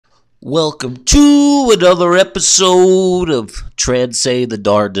Welcome to another episode of Trans Say the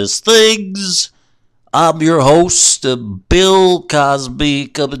Darndest Things. I'm your host, Bill Cosby,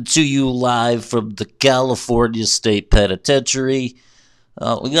 coming to you live from the California State Penitentiary.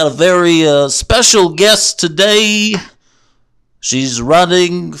 We got a very special guest today. She's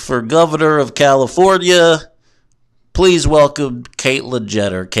running for governor of California. Please welcome Caitlyn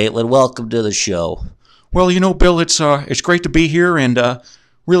Jenner. Caitlyn, welcome to the show. Well, Bill, it's great to be here and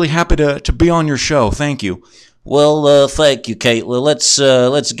really happy to be on your show. Thank you. Well, thank you, Caitlyn.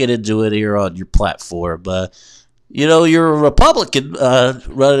 Let's get into it here on your platform. You're a Republican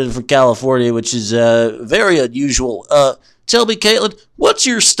running for California, which is very unusual. Tell me, Caitlyn, what's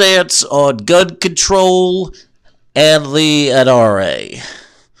your stance on gun control and the NRA?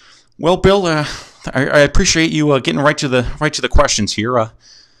 Well, Bill, I appreciate you getting right to the questions here. A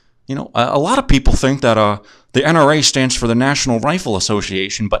lot of people think that the NRA stands for the National Rifle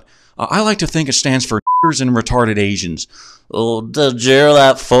Association, but I like to think it stands for and retarded Asians. Oh, did you hear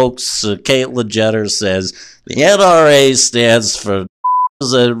that, folks? Caitlyn Jenner says the NRA stands for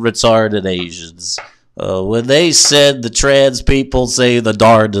and retarded Asians. When they said the trans people say the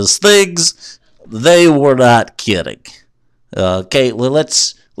darndest things, they were not kidding. Caitlyn,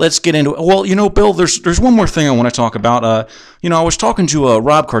 let's get into it. Well, Bill, there's one more thing I want to talk about. I was talking to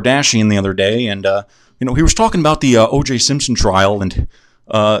Rob Kardashian the other day, and he was talking about the O.J. Simpson trial, and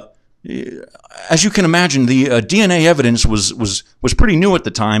as you can imagine, the DNA evidence was pretty new at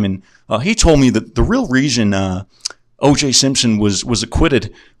the time, and he told me that the real reason O.J. Simpson was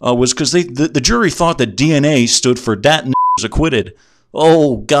acquitted was because the jury thought that DNA stood for dat was acquitted.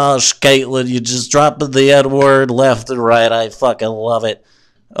 Oh gosh, Caitlyn, you just dropping the N-word left and right. I fucking love it.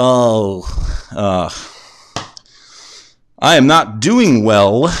 Oh, I am not doing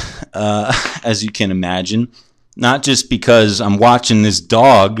well, as you can imagine. Not just because I'm watching this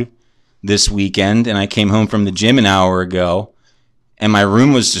dog this weekend, and I came home from the gym an hour ago, and my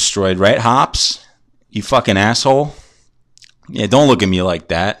room was destroyed, right, Hops? You fucking asshole. Yeah, don't look at me like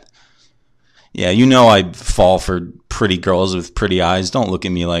that. Yeah, I fall for pretty girls with pretty eyes. Don't look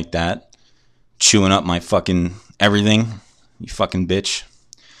at me like that. Chewing up my fucking everything, you fucking bitch.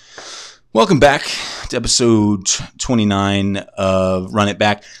 Welcome back to episode 29 of Run It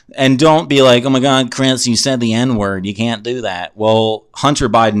Back. And don't be like, oh my God, Chris, you said the N-word. You can't do that. Well, Hunter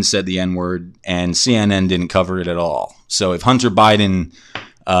Biden said the N-word, and CNN didn't cover it at all. So if Hunter Biden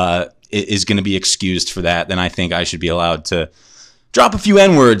is going to be excused for that, then I think I should be allowed to drop a few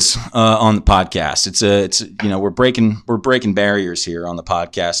N-words on the podcast. It's we're breaking barriers here on the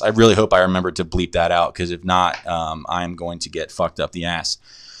podcast. I really hope I remember to bleep that out, because if not, I am going to get fucked up the ass.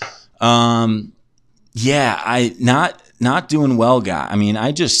 Not doing well, guy. I mean,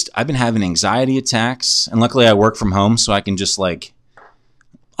 I've been having anxiety attacks, and luckily I work from home, so I can just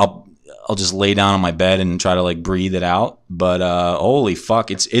I'll just lay down on my bed and try to breathe it out. But holy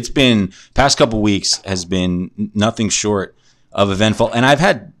fuck, it's been past couple weeks has been nothing short of eventful, and I've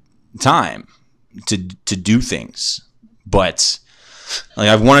had time to do things, but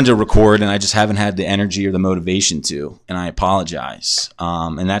I've wanted to record, and I just haven't had the energy or the motivation to, and I apologize.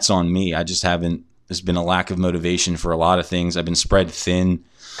 And that's on me. I just haven't. There's been a lack of motivation for a lot of things. I've been spread thin.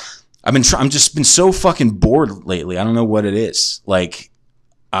 I'm just been so fucking bored lately. I don't know what it is. I'm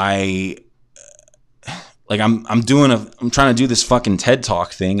trying to do this fucking TED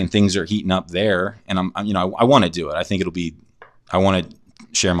Talk thing, and things are heating up there, and I want to do it. I think I want to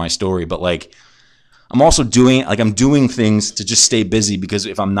share my story, but I'm also doing things to just stay busy, because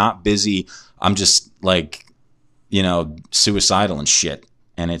if I'm not busy, I'm just suicidal and shit,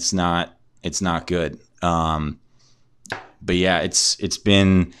 and it's not good. But yeah, it's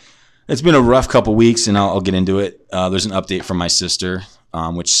been a rough couple weeks, and I'll get into it. There's an update from my sister,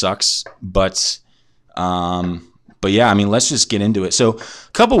 which sucks, but yeah, I mean, let's just get into it. So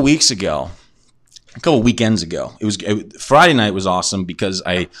a couple weekends ago, Friday night was awesome because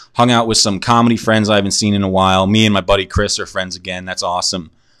I hung out with some comedy friends I haven't seen in a while. Me and my buddy Chris are friends again. That's awesome.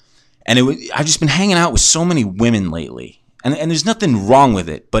 And I've just been hanging out with so many women lately, and there's nothing wrong with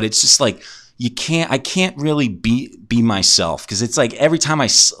it, but it's just I can't really be myself, because it's every time I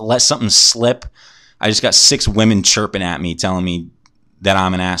let something slip, I just got 6 women chirping at me, telling me that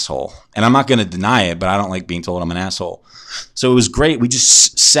I'm an asshole. And I'm not going to deny it, but I don't like being told I'm an asshole. So it was great. We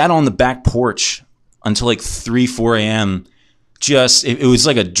just sat on the back porch until 3, 4 a.m. It was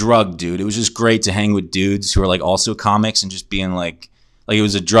like a drug, dude. It was just great to hang with dudes who are also comics, and just being it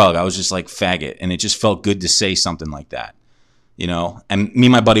was a drug. I was just faggot, and it just felt good to say something like that, And me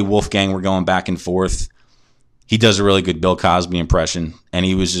and my buddy Wolfgang were going back and forth. He does a really good Bill Cosby impression, and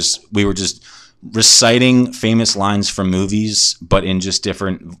we were just reciting famous lines from movies, but in just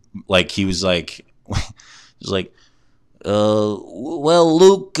different Like he was like, well,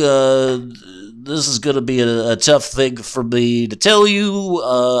 Luke, this is going to be a tough thing for me to tell you.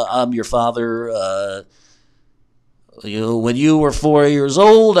 I'm your father. When you were 4 years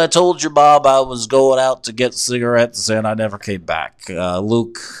old, I told your mom I was going out to get cigarettes, and I never came back.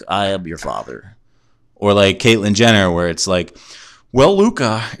 Luke, I am your father. or like Caitlyn Jenner, where it's like, well,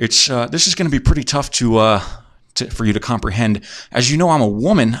 Luca, it's this is going to be pretty tough for you to comprehend. As you know, I'm a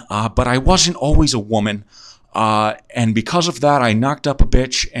woman, but I wasn't always a woman. And because of that, I knocked up a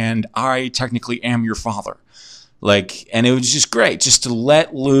bitch, and I technically am your father. Like, and it was just great, just to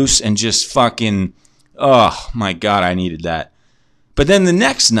let loose and just fucking, oh my God, I needed that. But then the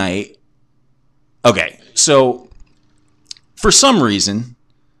next night, okay, so for some reason,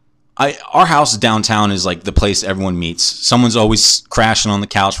 our house downtown is like the place everyone meets. Someone's always crashing on the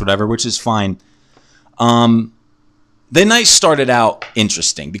couch, whatever, which is fine. The night started out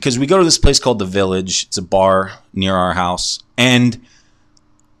interesting because we go to this place called The Village. It's a bar near our house. And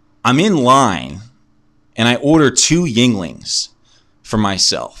I'm in line, and I order 2 Yinglings for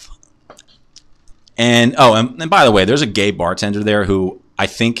myself. And and by the way, there's a gay bartender there who I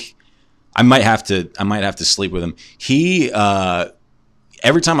think I might have to sleep with him. He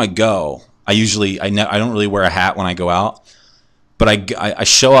every time I go, I don't really wear a hat when I go out, but I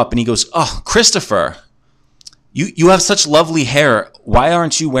show up and he goes, "Oh, Christopher, you have such lovely hair. Why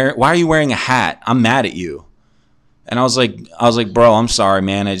are you wearing a hat? I'm mad at you." And I was like, "Bro, I'm sorry,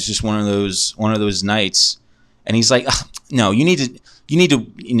 man. It's just one of those nights." And he's like, "No, you need to,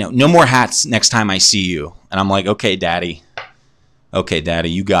 no more hats next time I see you." And I'm like, "Okay, Daddy,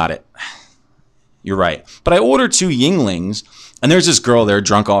 you got it. You're right." But I ordered 2 Yinglings, and there's this girl there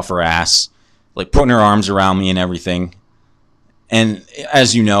drunk off her ass, like putting her arms around me and everything. And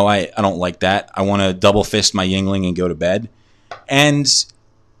as you know, I don't like that. I want to double fist my Yingling and go to bed. And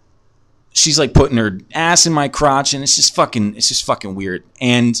she's like putting her ass in my crotch, and it's just fucking weird.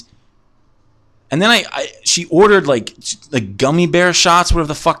 And then she ordered like gummy bear shots, whatever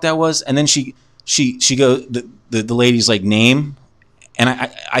the fuck that was. And then she goes, the lady's like, name. And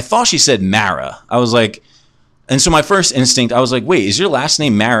I thought she said Mara. I was like, and so my first instinct, I was like, wait, is your last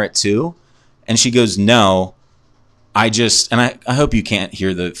name Merritt too? And she goes, no. I hope you can't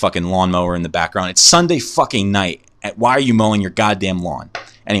hear the fucking lawnmower in the background. It's Sunday fucking night. Why are you mowing your goddamn lawn?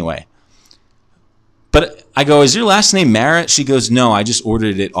 Anyway. But I go, is your last name Merritt? She goes, no, I just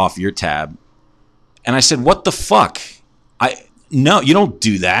ordered it off your tab. And I said, what the fuck? No, you don't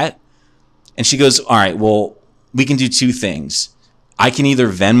do that. And she goes, all right, well, we can do 2 things. I can either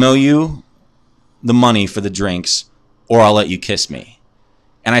Venmo you the money for the drinks, or I'll let you kiss me.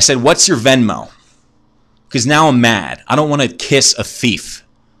 And I said, what's your Venmo? Because now I'm mad. I don't want to kiss a thief.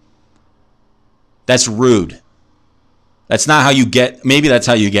 That's rude. That's not how you get, maybe that's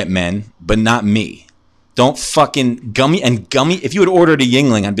how you get men, but not me. Don't fucking gummy. If you had ordered a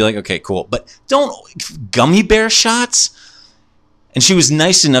Yingling, I'd be like, okay, cool. But don't gummy bear shots. And she was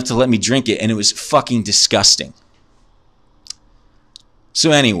nice enough to let me drink it, and it was fucking disgusting.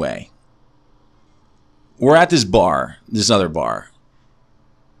 So anyway, we're at this other bar.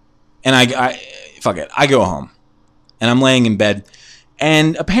 And fuck it, I go home. And I'm laying in bed.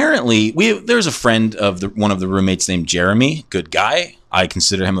 And apparently, there's a friend of one of the roommates named Jeremy. Good guy. I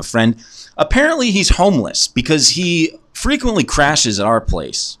consider him a friend. Apparently, he's homeless because he frequently crashes at our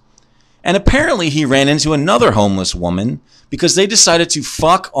place. And apparently, he ran into another homeless woman because they decided to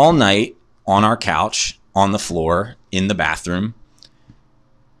fuck all night on our couch, on the floor, in the bathroom.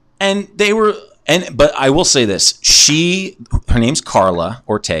 And but I will say this. Her name's Carla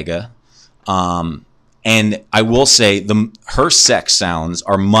Ortega. And I will say her sex sounds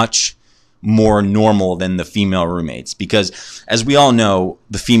are much more normal than the female roommates, because as we all know,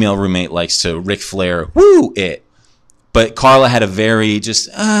 the female roommate likes to Ric Flair woo it, but Carla had a very just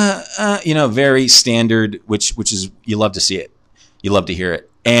very standard, which is, you love to see it, you love to hear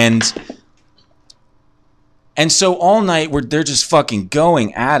it, and so all night they're just fucking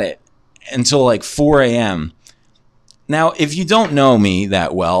going at it until like 4 a.m. Now, if you don't know me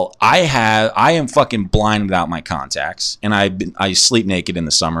that well, I am fucking blind without my contacts, and I sleep naked in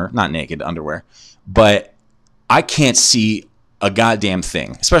the summer, not naked, underwear, but I can't see a goddamn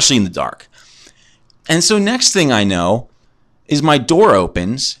thing, especially in the dark. And so next thing I know is my door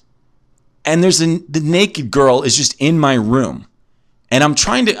opens, and the naked girl is just in my room, and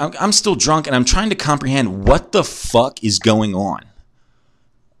I'm still drunk, and I'm trying to comprehend what the fuck is going on.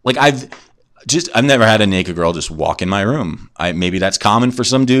 Like I've never had a naked girl just walk in my room. Maybe that's common for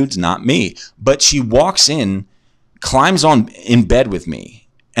some dudes, not me. But she walks in, climbs in bed with me,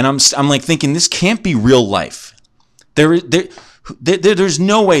 and I'm like thinking, this can't be real life. Who There's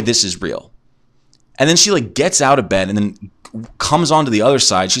no way this is real. And then she like gets out of bed and then comes onto the other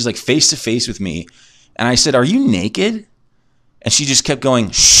side. She's like face to face with me. And I said, "Are you naked?" And she just kept going,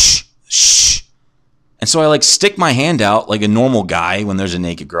 "Shh, shh." And so I like stick my hand out like a normal guy when there's a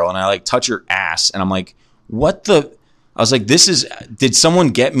naked girl, and I like touch her ass, and I'm like, "What the?" I was like, did someone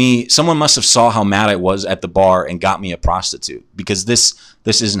get me? Someone must have saw how mad I was at the bar and got me a prostitute, because this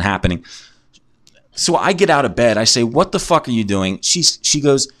isn't happening. So I get out of bed. I say, "What the fuck are you doing?" She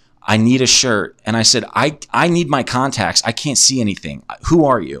goes, "I need a shirt." And I said, I need my contacts. I can't see anything. Who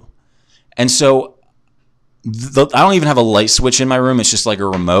are you? And so I don't even have a light switch in my room. It's just like a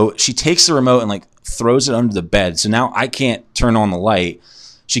remote. She takes the remote and like throws it under the bed. So now I can't turn on the light.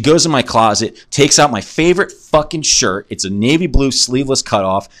 She goes in my closet, takes out my favorite fucking shirt. It's a navy blue sleeveless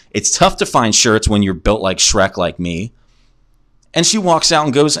cutoff. It's tough to find shirts when you're built like Shrek like me. And she walks out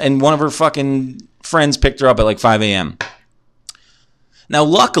and goes, and one of her fucking friends picked her up at like 5 a.m. Now,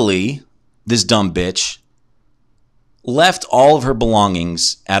 luckily, this dumb bitch left all of her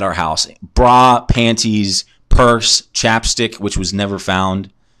belongings at our house. Bra, panties, purse, chapstick, which was never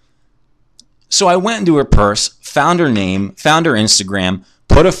found. So I went into her purse, found her name, found her Instagram,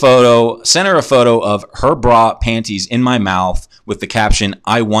 sent her a photo of her bra, panties in my mouth with the caption,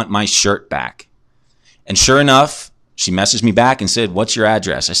 "I want my shirt back." And sure enough, she messaged me back and said, "What's your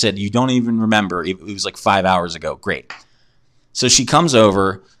address?" I said, "You don't even remember. It was like 5 hours ago." Great. So she comes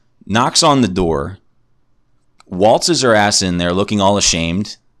over, knocks on the door, waltzes her ass in there looking all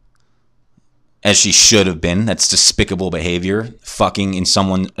ashamed, as she should have been. That's despicable behavior. Fucking in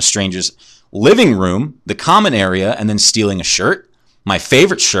a stranger's living room, the common area, and then stealing a shirt, my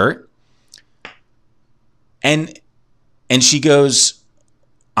favorite shirt. And she goes,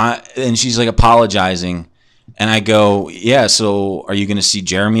 and she's like apologizing. And I go, "Yeah, so are you going to see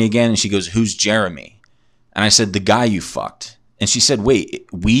Jeremy again?" And she goes, "Who's Jeremy?" And I said, "The guy you fucked." And she said, "Wait,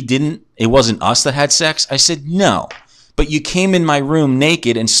 it wasn't us that had sex?" I said, "No, but you came in my room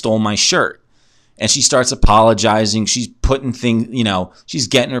naked and stole my shirt." And she starts apologizing. She's putting things, she's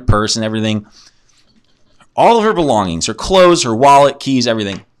getting her purse and everything. All of her belongings, her clothes, her wallet, keys,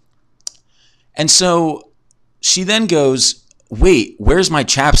 everything. And so she then goes, "Wait, where's my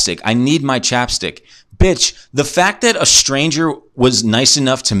chapstick? I need my chapstick." Bitch, the fact that a stranger was nice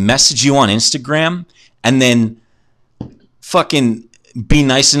enough to message you on Instagram and then fucking be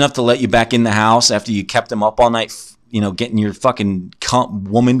nice enough to let you back in the house after you kept them up all night, getting your fucking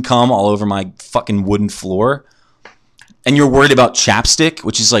woman cum all over my fucking wooden floor. And you're worried about chapstick,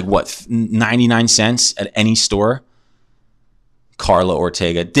 which is like, what, 99 cents at any store? Carla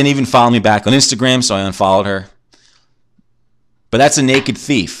Ortega. Didn't even follow me back on Instagram, so I unfollowed her. But that's a naked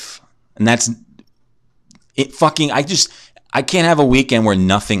thief. And that's it. Fucking, I can't have a weekend where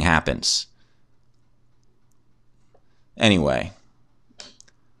nothing happens. Anyway.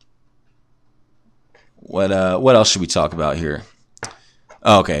 What else should we talk about here?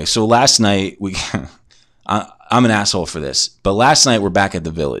 Okay, so last night I'm an asshole for this, but last night we're back at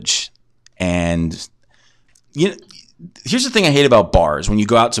the Village, and here's the thing I hate about bars when you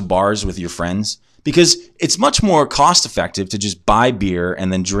go out to bars with your friends, because it's much more cost effective to just buy beer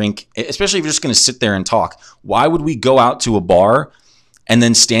and then drink, especially if you're just going to sit there and talk. Why would we go out to a bar and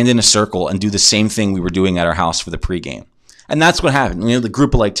then stand in a circle and do the same thing we were doing at our house for the pregame? And that's what happened. The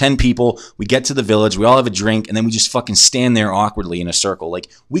group of like 10 people, we get to the Village, we all have a drink, and then we just fucking stand there awkwardly in a circle. Like,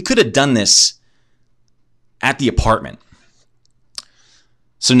 we could have done this at the apartment.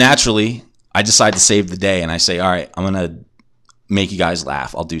 So naturally, I decide to save the day, and I say, all right, I'm going to make you guys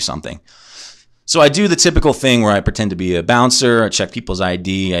laugh. I'll do something. So I do the typical thing where I pretend to be a bouncer, I check people's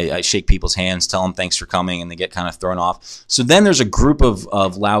ID, I shake people's hands, tell them thanks for coming, and they get kind of thrown off. So then there's a group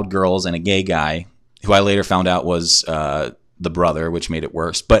of loud girls and a gay guy, who I later found out was the brother, which made it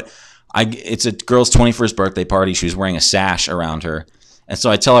worse. But it's a girl's 21st birthday party. She was wearing a sash around her. And so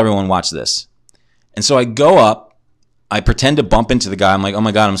I tell everyone, watch this. And so I go up, I pretend to bump into the guy. I'm like, "Oh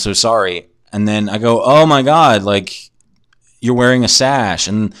my God, I'm so sorry." And then I go, "Oh my God, like, you're wearing a sash."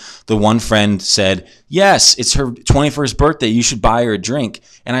 And the one friend said, "Yes, it's her 21st birthday. You should buy her a drink."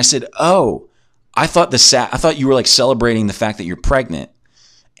 And I said, "Oh, I thought you were like celebrating the fact that you're pregnant."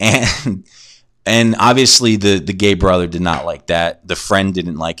 And obviously the gay brother did not like that. The friend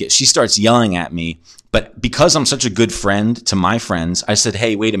didn't like it. She starts yelling at me. But because I'm such a good friend to my friends, I said,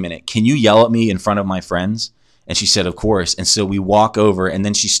 "Hey, wait a minute. Can you yell at me in front of my friends?" And she said, "Of course." And so we walk over, and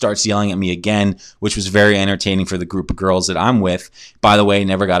then she starts yelling at me again, which was very entertaining for the group of girls that I'm with. By the way,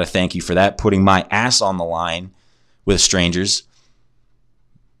 never got a thank you for that, putting my ass on the line with strangers.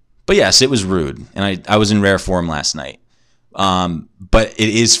 But yes, it was rude. And I was in rare form last night. But it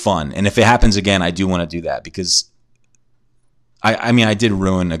is fun. And if it happens again, I do want to do that, because I mean, I did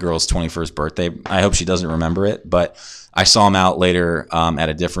ruin a girl's 21st birthday. I hope she doesn't remember it, but I saw them out later at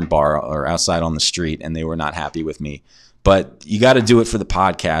a different bar or outside on the street, and they were not happy with me. But you got to do it for the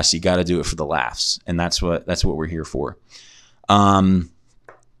podcast. You got to do it for the laughs, and that's what we're here for.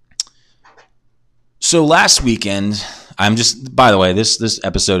 So last weekend, by the way, this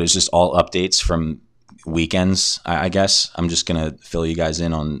episode is just all updates from weekends, I guess. I'm just going to fill you guys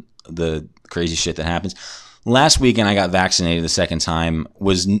in on the crazy shit that happens. Last weekend, I got vaccinated the second time,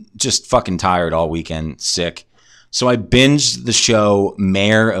 was just fucking tired all weekend, sick. So I binged the show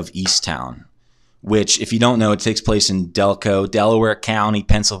Mayor of Easttown, which, if you don't know, it takes place in Delco, Delaware County,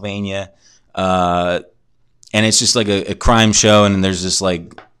 Pennsylvania. And it's just like a crime show, and there's this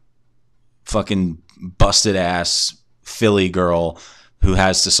like fucking busted ass Philly girl who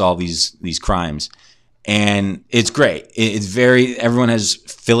has to solve these crimes. And it's great. Everyone has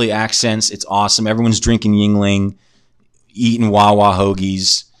Philly accents. It's awesome. Everyone's drinking Yingling, eating Wawa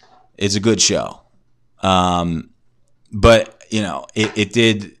hoagies. It's a good show. But you know,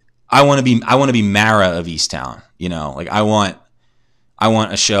 I want to be Mara of Easttown, you know, like I want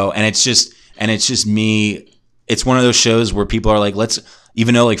a show, and it's just me. It's one of those shows where people are like,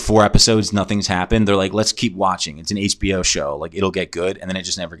 even though like 4 episodes, nothing's happened, they're like, let's keep watching. It's an HBO show. Like, it'll get good, and then it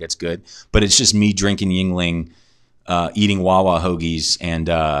just never gets good. But it's just me drinking Yingling, eating Wawa hoagies,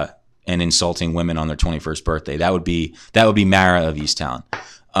 and insulting women on their 21st birthday. That would be Mara of Easttown.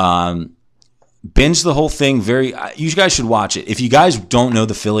 Binge the whole thing. You guys should watch it. If you guys don't know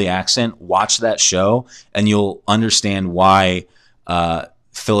the Philly accent, watch that show, and you'll understand why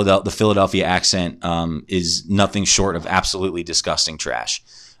the Philadelphia accent is nothing short of absolutely disgusting trash.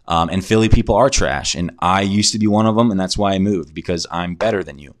 And Philly people are trash, and I used to be one of them, and that's why I moved, because I'm better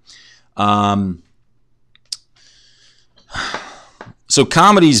than you. So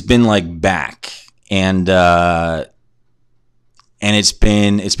comedy's been like back, and it's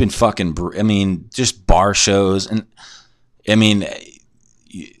been fucking. I mean, just bar shows, and I mean,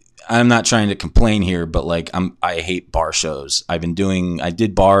 I'm not trying to complain here, but like I hate bar shows. I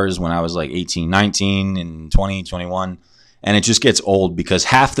did bars when I was like 18, 19, and 20, 21, and it just gets old because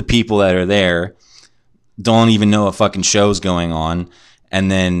half the people that are there don't even know a fucking show's going on,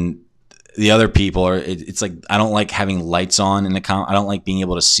 and then the other people are. It's like, I don't like having lights on in the I don't like being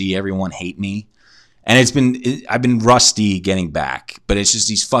able to see everyone hate me. And I've been rusty getting back, but it's just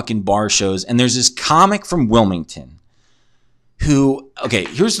these fucking bar shows. And there's this comic from Wilmington who, okay,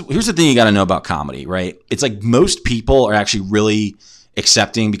 here's the thing you got to know about comedy, right? It's like most people are actually really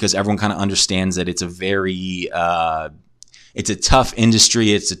accepting because everyone kind of understands that it's a very, it's a tough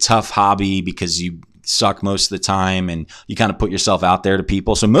industry. It's a tough hobby because you suck most of the time and you kind of put yourself out there to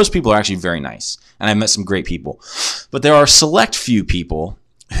people. So most people are actually very nice. And I've met some great people. But there are a select few people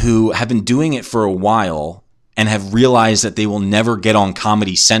who have been doing it for a while and have realized that they will never get on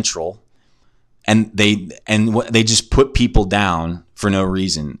Comedy Central, and they just put people down for no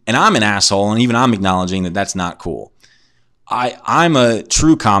reason. And I'm an asshole, and even I'm acknowledging that that's not cool. I'm a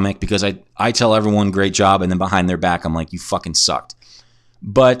true comic because I tell everyone great job, and then behind their back I'm like, you fucking sucked.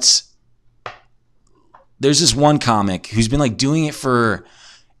 But there's this one comic who's been like doing it for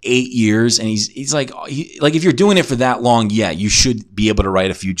 8 years, and he's like, if you're doing it for that long, yeah, you should be able to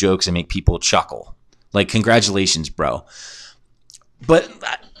write a few jokes and make people chuckle. Like, congratulations, bro. But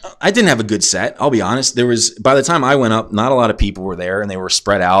I didn't have a good set, I'll be honest. By the time I went up, not a lot of people were there, and they were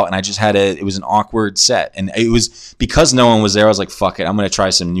spread out, and I just it was an awkward set. And it was because no one was there, I was like, fuck it, I'm going to try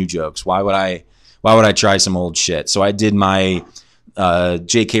some new jokes. Why would I try some old shit? So I did my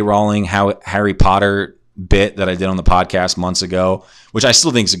J.K. Rowling Harry Potter bit that I did on the podcast months ago, which I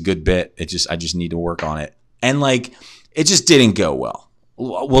still think is a good bit. I just need to work on it. And like, it just didn't go well.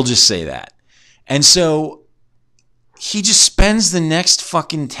 We'll just say that. And so he just spends the next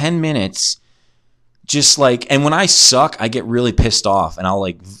fucking 10 minutes just like, and when I suck, I get really pissed off and I'll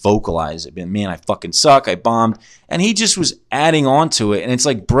like vocalize it. Man, I fucking suck. I bombed. And he just was adding on to it. And it's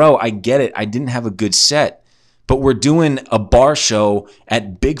like, bro, I get it. I didn't have a good set. But we're doing a bar show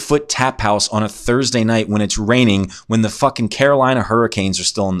at Bigfoot Tap House on a Thursday night when it's raining, when the fucking Carolina Hurricanes are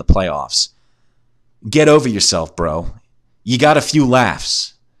still in the playoffs. Get over yourself, bro. You got a few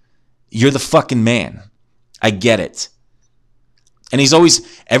laughs. You're the fucking man. I get it. And he's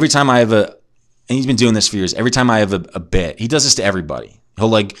always, every time I have and he's been doing this for years, every time I have a bit, he does this to everybody. He'll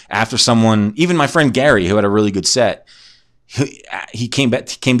like, after someone, even my friend Gary, who had a really good set, he came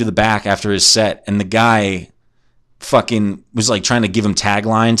to the back after his set, and the guy fucking was like trying to give him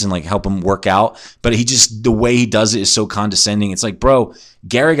taglines and like help him work out, but the way he does it is so condescending. It's like, bro,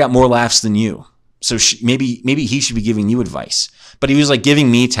 Gary got more laughs than you, so maybe he should be giving you advice. But he was like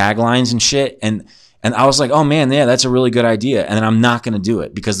giving me taglines and shit, and And I was like, oh man, yeah, that's a really good idea. And then I'm not going to do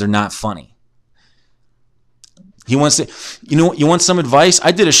it because they're not funny. He wants to, you want some advice?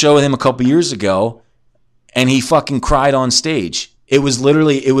 I did a show with him a couple years ago and he fucking cried on stage. It was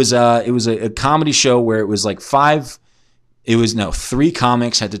a comedy show where it was like three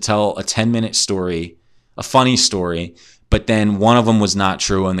comics had to tell a 10-minute story, a funny story, but then one of them was not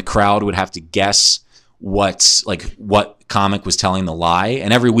true and the crowd would have to guess what comic was telling the lie.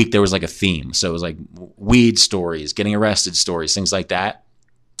 And every week there was like a theme. So it was like weed stories, getting arrested stories, things like that.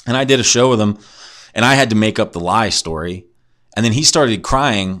 And I did a show with him and I had to make up the lie story. And then he started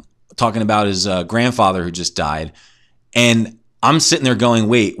crying, talking about his grandfather who just died. And I'm sitting there going,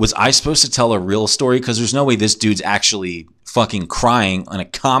 wait, was I supposed to tell a real story? Because there's no way this dude's actually fucking crying on a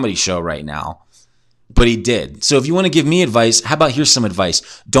comedy show right now. But he did. So if you want to give me advice, how about here's some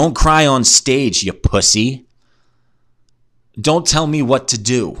advice. Don't cry on stage, you pussy. Don't tell me what to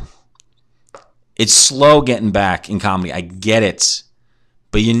do. It's slow getting back in comedy. I get it.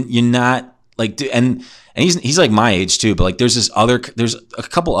 But you're not like, and he's like my age too, but like there's a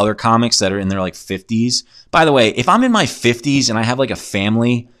couple other comics that are in their like 50s. By the way, if I'm in my 50s and I have like a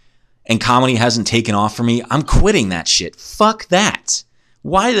family and comedy hasn't taken off for me, I'm quitting that shit. Fuck that.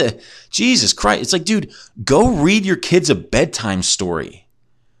 Why Jesus Christ? It's like, dude, go read your kids a bedtime story.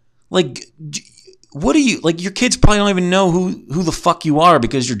 Like, what are you, like, your kids probably don't even know who the fuck you are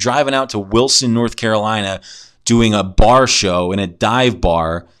because you're driving out to Wilson, North Carolina, doing a bar show in a dive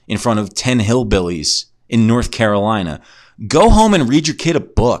bar in front of 10 hillbillies in North Carolina. Go home and read your kid a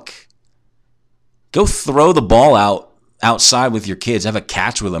book. Go throw the ball outside with your kids. Have a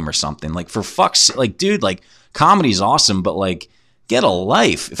catch with them or something. Like, for fuck's sake, like, dude, like, comedy's awesome, but like, get a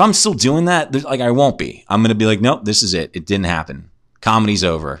life. If I'm still doing that, like, I won't be. I'm going to be like, nope, this is it. It didn't happen. Comedy's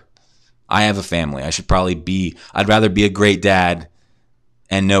over. I have a family. I'd rather be a great dad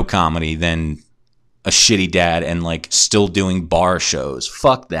and no comedy than a shitty dad and like still doing bar shows.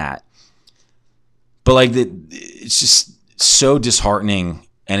 Fuck that. But like, it's just so disheartening.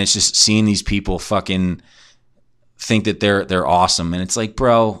 And it's just seeing these people fucking think that they're awesome. And it's like,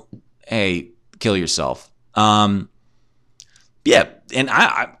 bro, hey, kill yourself. Yeah, and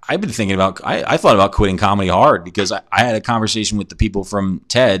I've been thinking about, I thought about quitting comedy hard because I had a conversation with the people from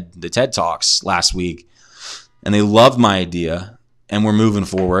the TED Talks last week, and they loved my idea, and we're moving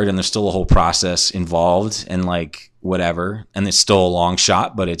forward, and there's still a whole process involved, and like whatever, and it's still a long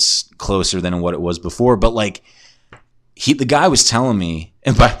shot, but it's closer than what it was before. But like, the guy was telling me,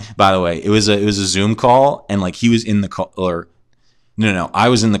 and by the way, it was a Zoom call, and like he was in the call, or no, I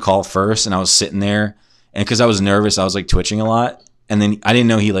was in the call first, and I was sitting there. And because I was nervous, I was like twitching a lot. And then I didn't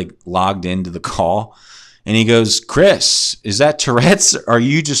know he like logged into the call. And he goes, Chris, is that Tourette's? Or are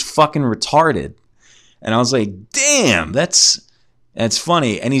you just fucking retarded? And I was like, damn, that's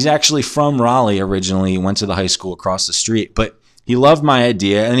funny. And he's actually from Raleigh originally. He went to the high school across the street. But he loved my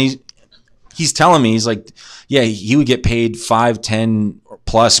idea. And he's telling me, he's like, yeah, he would get paid 5, 10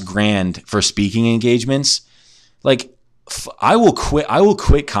 plus grand for speaking engagements. Like, I will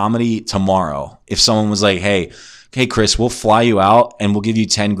quit comedy tomorrow if someone was like, hey Chris, we'll fly you out and we'll give you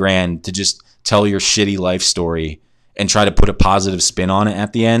 10 grand to just tell your shitty life story and try to put a positive spin on it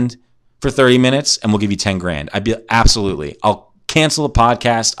at the end for 30 minutes and we'll give you 10 grand. I'd be absolutely. I'll cancel the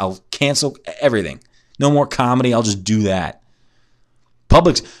podcast. I'll cancel everything. No more comedy. I'll just do that.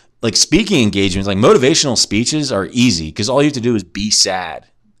 Public, like speaking engagements, like motivational speeches are easy because all you have to do is be sad.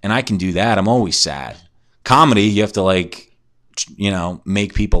 And I can do that. I'm always sad. Comedy, you have to like,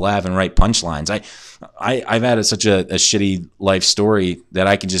 make people laugh and write punchlines. I've had such a shitty life story that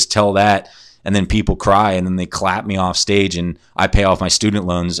I can just tell that and then people cry and then they clap me off stage and I pay off my student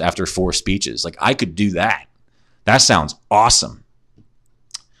loans after 4 speeches. Like I could do that. That sounds awesome.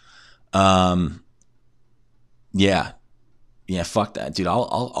 Yeah, fuck that, dude.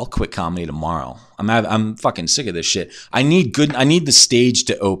 I'll quit comedy tomorrow. I'm fucking sick of this shit. I need the stage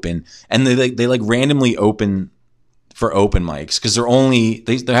to open, and they like randomly open for open mics because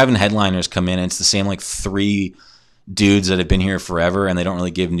they're having headliners come in, and it's the same like 3 dudes that have been here forever, and they don't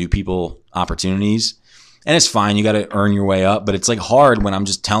really give new people opportunities. And it's fine, you got to earn your way up, but it's like hard when I'm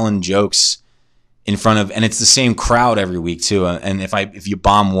just telling jokes in front of, and it's the same crowd every week too. And if you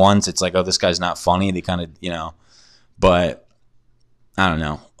bomb once, it's like, oh, this guy's not funny. They kind of, but I don't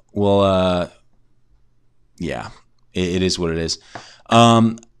know. Well, yeah, it is what it is.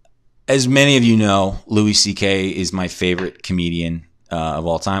 As many of you know, Louis C.K. is my favorite comedian of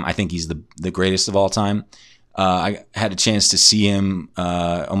all time. I think he's the greatest of all time. I had a chance to see him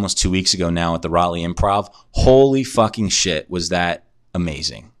almost 2 weeks ago now at the Raleigh Improv. Holy fucking shit, was that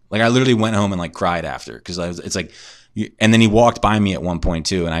amazing. Like I literally went home and like cried after because it's like And then he walked by me at one point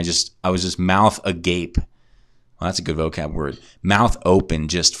too, and I was just mouth agape. Well, that's a good vocab word. Mouth open,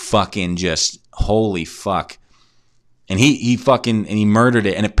 just holy fuck. And he murdered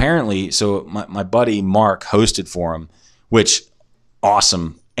it. And apparently, so my buddy Mark hosted for him, which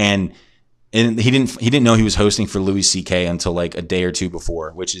awesome. And he didn't know he was hosting for Louis C.K. until like a day or two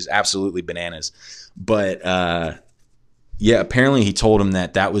before, which is absolutely bananas. But yeah, apparently he told him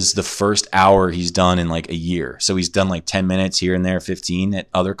that was the first hour he's done in like a year. So he's done like 10 minutes here and there, 15 at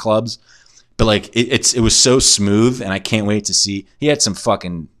other clubs. But like it was so smooth, and I can't wait to see. He had some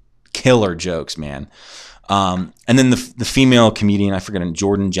fucking killer jokes, man. And then the female comedian, I forget,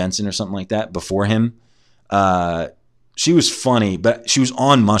 Jordan Jensen or something like that, before him, she was funny, but she was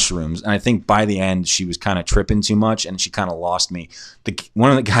on mushrooms, and I think by the end she was kind of tripping too much, and she kind of lost me.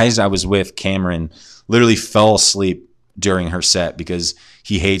 One of the guys I was with, Cameron, literally fell asleep during her set because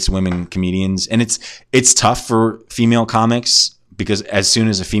he hates women comedians, and it's tough for female comics because as soon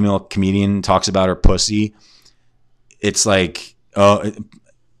as a female comedian talks about her pussy, it's like, oh,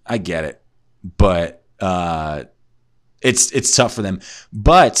 I get it, but it's tough for them.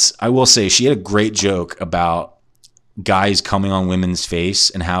 But I will say she had a great joke about guys coming on women's face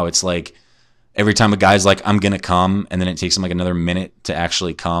and how it's like every time a guy's like, I'm gonna come, and then it takes him like another minute to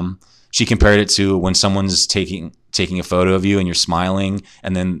actually come. She compared it to when someone's taking a photo of you and you're smiling,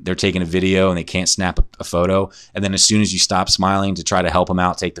 and then they're taking a video and they can't snap a photo, and then as soon as you stop smiling to try to help them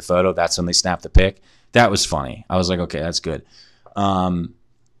out take the photo, that's when they snap the pic. That was funny. I was like, okay, that's good. But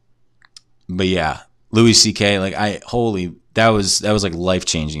yeah, Louis C.K., like that was like life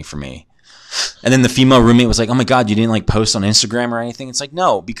changing for me. And then the female roommate was like, oh my God, you didn't like post on Instagram or anything? It's like,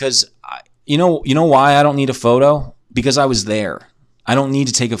 no, because you know why I don't need a photo? Because I was there. I don't need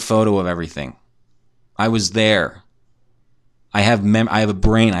to take a photo of everything. I was there. I have a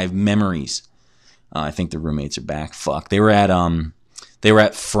brain. I have memories. I think the roommates are back. Fuck. They were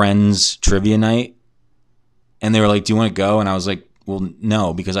at Friends trivia night, and they were like, do you want to go? And I was like, well,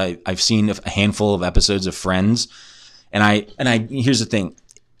 no, because I've seen a handful of episodes of Friends, and I here's the thing.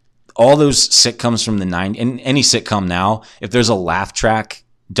 All those sitcoms from the 90s, and any sitcom now, if there's a laugh track,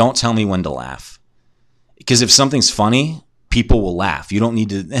 don't tell me when to laugh. Because if something's funny, people will laugh. You don't need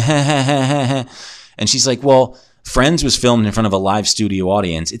to. And she's like, well, Friends was filmed in front of a live studio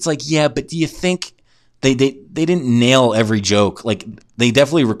audience. It's like, yeah, but do you think they didn't nail every joke? Like, they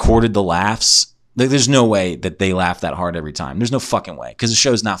definitely recorded the laughs. There's no way that they laugh that hard every time. There's no fucking way, because the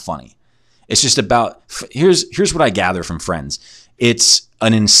show's not funny. It's just about, here's what I gather from Friends. It's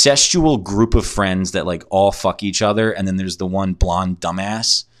an incestual group of friends that like all fuck each other, and then there's the one blonde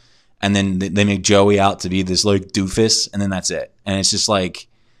dumbass, and then they make Joey out to be this like doofus, and then that's it. And it's just like,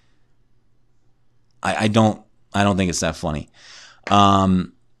 I don't think it's that funny.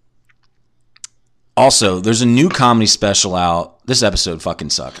 Also, there's a new comedy special out. This episode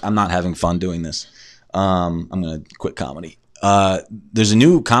fucking sucked. I'm not having fun doing this. I'm gonna quit comedy. There's a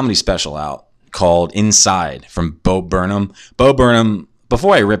new comedy special out called Inside from Bo Burnham. Bo Burnham,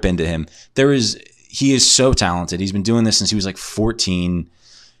 before I rip into him, he is so talented. He's been doing this since he was like 14.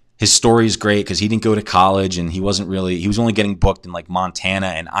 His story is great because he didn't go to college, and he was only getting booked in like Montana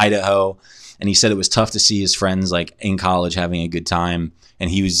and Idaho. And he said it was tough to see his friends like in college having a good time. And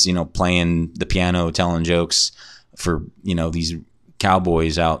he was, playing the piano, telling jokes for, these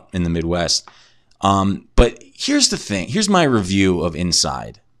cowboys out in the Midwest. But here's the thing. Here's my review of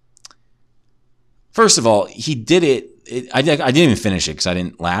Inside. First of all, he did it. I didn't even finish it because I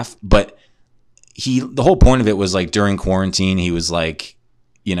didn't laugh. But the whole point of it was like during quarantine, he was like,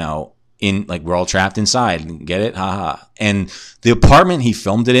 we're all trapped inside. Get it? Haha. And the apartment he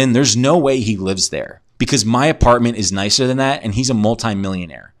filmed it in, there's no way he lives there, because my apartment is nicer than that, and he's a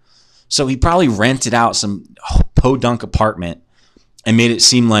multimillionaire. So he probably rented out some podunk apartment and made it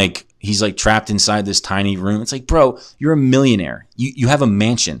seem like he's like trapped inside this tiny room. It's like, bro, you're a millionaire. You have a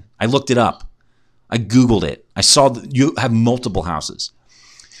mansion. I looked it up. I Googled it. I saw that you have multiple houses.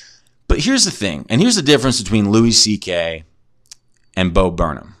 But here's the thing, and here's the difference between Louis C.K. and Bo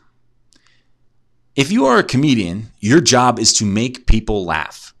Burnham. If you are a comedian, your job is to make people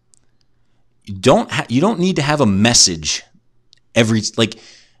laugh. You don't need to have a message it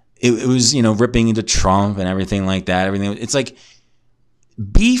was, ripping into Trump and everything like that. It's like,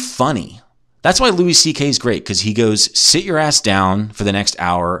 be funny. That's why Louis C.K. is great, because he goes, sit your ass down for the next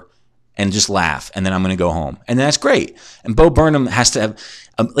hour and just laugh, and then I'm going to go home. And that's great. And Bo Burnham has to have,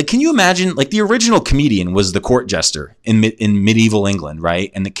 can you imagine, like, the original comedian was the court jester in medieval England,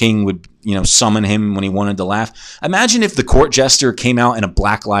 right? And the king would, summon him when he wanted to laugh. Imagine if the court jester came out in a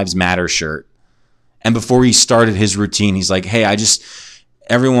Black Lives Matter shirt, and before he started his routine, he's like, hey,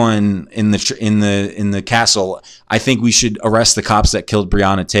 everyone in the castle, I think we should arrest the cops that killed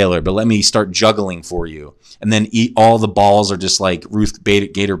Breonna Taylor, but let me start juggling for you. And then all the balls are just like Ruth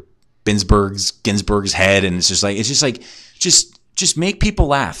Bader Ginsburg's head, and it's just like just make people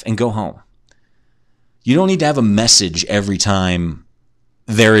laugh and go home. You don't need to have a message every time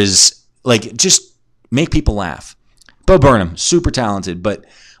there is, like, just make people laugh. Bo Burnham, super talented, but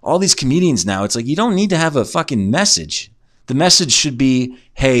all these comedians now, it's like you don't need to have a fucking message. The message should be,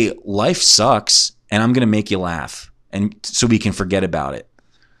 hey, life sucks and I'm going to make you laugh, and so we can forget about it.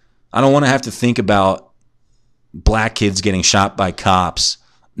 I don't want to have to think about black kids getting shot by cops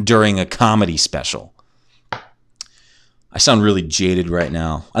during a comedy special. I sound really jaded right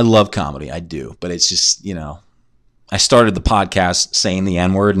now. I love comedy. I do. But it's just, I started the podcast saying the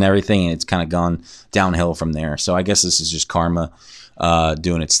N-word and everything, and it's kind of gone downhill from there. So I guess this is just karma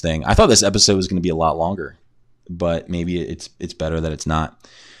doing its thing. I thought this episode was going to be a lot longer, but maybe it's better that it's not.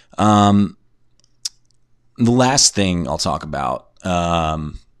 The last thing I'll talk about,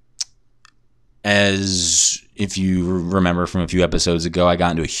 as if you remember from a few episodes ago, I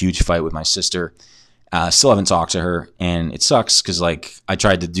got into a huge fight with my sister. Still haven't talked to her, and it sucks because, like, I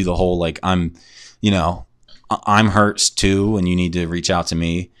tried to do the whole, like, I'm hurt too, and you need to reach out to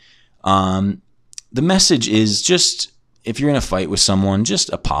me. The message is just, if you're in a fight with someone, just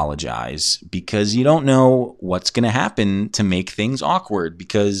apologize, because you don't know what's going to happen to make things awkward.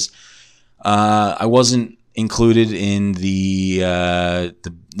 Because I wasn't included in the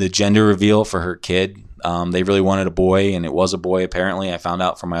gender reveal for her kid. They really wanted a boy, and it was a boy, apparently. I found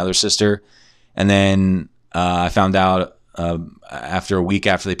out from my other sister. And then I found out after a week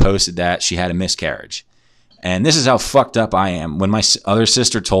after they posted that she had a miscarriage. And this is how fucked up I am. When my other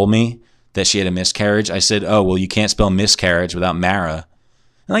sister told me that she had a miscarriage, I said, "Oh, well, you can't spell miscarriage without Mara."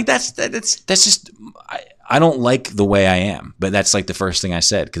 And like that's just, I don't like the way I am, but that's like the first thing I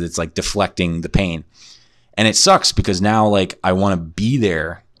said, because it's like deflecting the pain. And it sucks because now, like, I want to be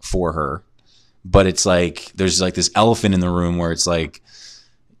there for her, but it's like there's like this elephant in the room where it's like,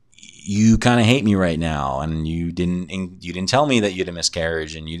 you kind of hate me right now, and you didn't tell me that you had a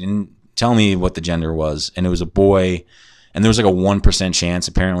miscarriage, and you didn't tell me what the gender was, and it was a boy, and there was like a 1% chance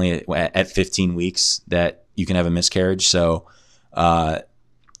apparently at 15 weeks that you can have a miscarriage. So that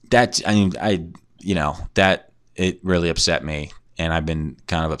it really upset me, and I've been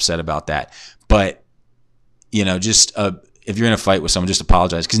kind of upset about that. But just if you're in a fight with someone, just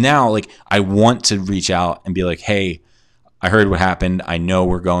apologize, because now, like, I want to reach out and be like, hey, I heard what happened. I know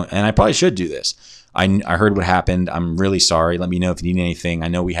we're going, and I probably should do this. I heard what happened. I'm really sorry. Let me know if you need anything. I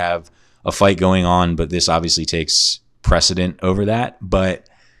know we have a fight going on, but this obviously takes precedent over that. But,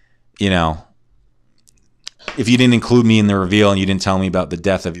 if you didn't include me in the reveal and you didn't tell me about the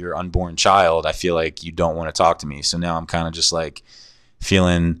death of your unborn child, I feel like you don't want to talk to me. So now I'm kind of just like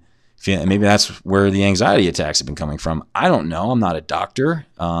feeling, maybe that's where the anxiety attacks have been coming from. I don't know. I'm not a doctor.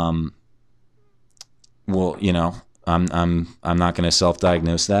 I'm not going to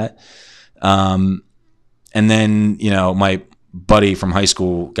self-diagnose that. And then, my buddy from high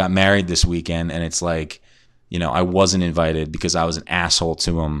school got married this weekend, and it's like, I wasn't invited because I was an asshole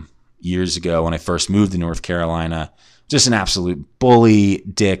to him years ago when I first moved to North Carolina. Just an absolute bully,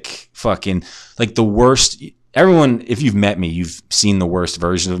 dick, fucking, like, the worst. Everyone, if you've met me, you've seen the worst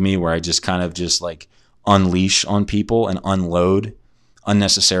version of me, where I just kind of just like unleash on people and unload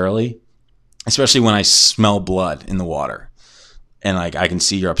unnecessarily. Especially when I smell blood in the water, and like I can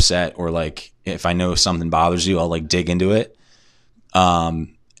see you're upset, or like if I know something bothers you, I'll like dig into it.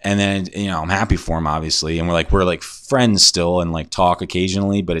 And then I'm happy for him, obviously, and we're like friends still, and like talk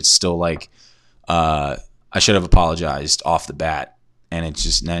occasionally, but it's still like I should have apologized off the bat, and it's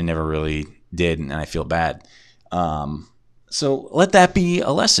just, I never really did, and I feel bad. So let that be a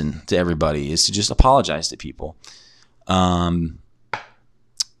lesson to everybody, is to just apologize to people.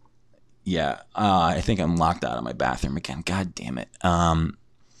 Yeah, I think I'm locked out of my bathroom again. God damn it.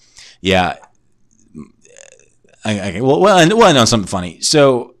 Yeah. Well, I know something funny.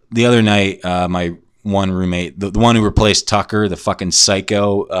 So the other night, my one roommate, the one who replaced Tucker, the fucking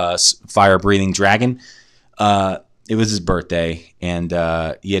psycho, fire-breathing dragon, it was his birthday, and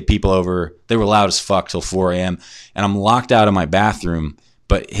he had people over. They were loud as fuck till 4 a.m., and I'm locked out of my bathroom,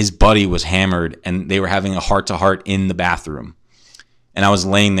 but his buddy was hammered, and they were having a heart-to-heart in the bathroom. And I was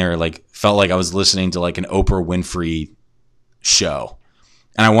laying there, like, felt like I was listening to like an Oprah Winfrey show,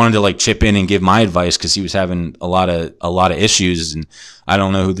 and I wanted to like chip in and give my advice, because he was having a lot of issues, and I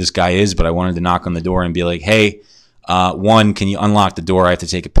don't know who this guy is, but I wanted to knock on the door and be like, hey, one, can you unlock the door? I have to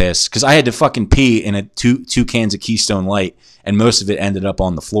take a piss, because I had to fucking pee in two cans of Keystone Light, and most of it ended up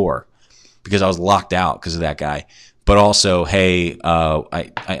on the floor because I was locked out because of that guy. but also, hey, I'm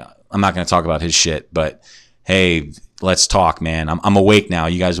not going to talk about his shit, but hey, let's talk, man. I'm awake now.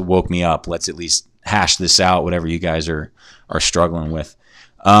 You guys woke me up. Let's at least hash this out, whatever you guys are struggling with.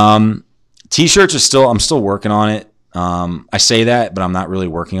 T-shirts I'm still working on it. I say that, but I'm not really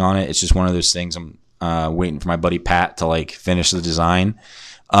working on it. It's just one of those things. I'm waiting for my buddy Pat to like finish the design.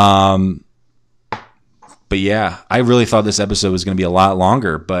 But yeah, I really thought this episode was going to be a lot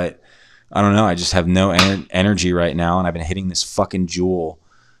longer, but I don't know. I just have no energy right now, and I've been hitting this fucking Juul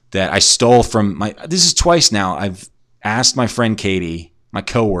that I stole from this is twice now. I've asked my friend Katie, my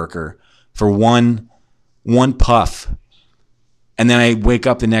coworker, for one puff, and then I wake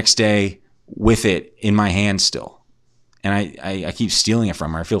up the next day with it in my hand still. And I keep stealing it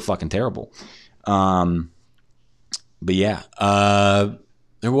from her. I feel fucking terrible. But yeah,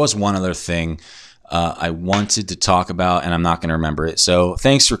 there was one other thing I wanted to talk about, and I'm not going to remember it. So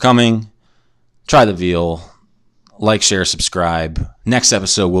thanks for coming. Try the veal. Like, share, subscribe. Next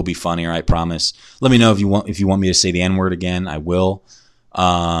episode will be funnier, I promise. Let me know if you want me to say the N-word again. I will.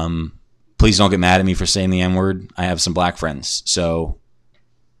 Please don't get mad at me for saying the N-word. I have some black friends. So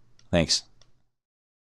thanks.